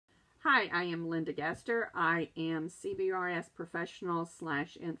Hi, I am Linda Gaster. I am CBRS professional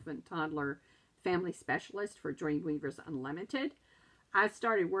 / infant-toddler family specialist for Dreamweavers Unlimited. I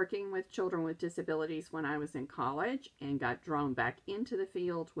started working with children with disabilities when I was in college and got drawn back into the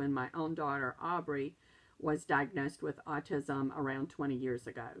field when my own daughter, Aubrey, was diagnosed with autism around 20 years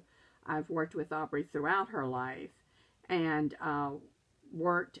ago. I've worked with Aubrey throughout her life and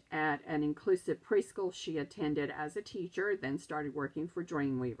worked at an inclusive preschool she attended as a teacher, then started working for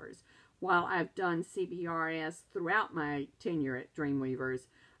Dreamweavers. While I've done CBRS throughout my tenure at Dreamweavers,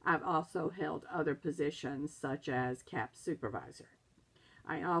 I've also held other positions such as CAP supervisor.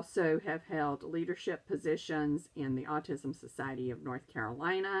 I also have held leadership positions in the Autism Society of North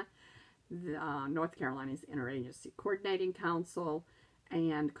Carolina, North Carolina's Interagency Coordinating Council,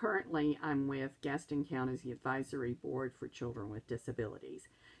 and currently I'm with Gaston County's Advisory Board for Children with Disabilities.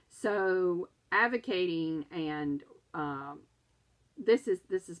 So advocating and this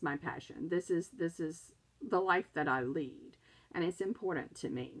is my passion. This is the life that I lead, and it's important to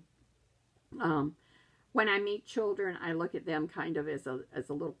me. When I meet children, I look at them kind of as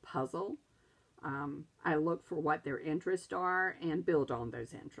a little puzzle. I look for what their interests are and build on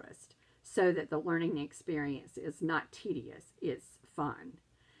those interests so that the learning experience is not tedious, it's fun.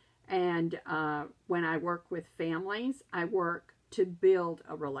 And when I work with families, I work to build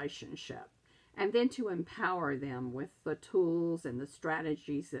a relationship and then to empower them with the tools and the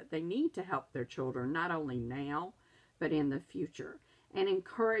strategies that they need to help their children, not only now, but in the future, and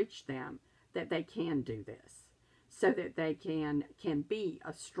encourage them that they can do this so that they can be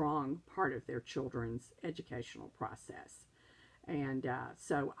a strong part of their children's educational process. And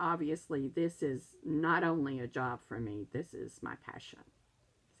so obviously this is not only a job for me, this is my passion.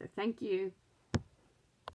 So thank you.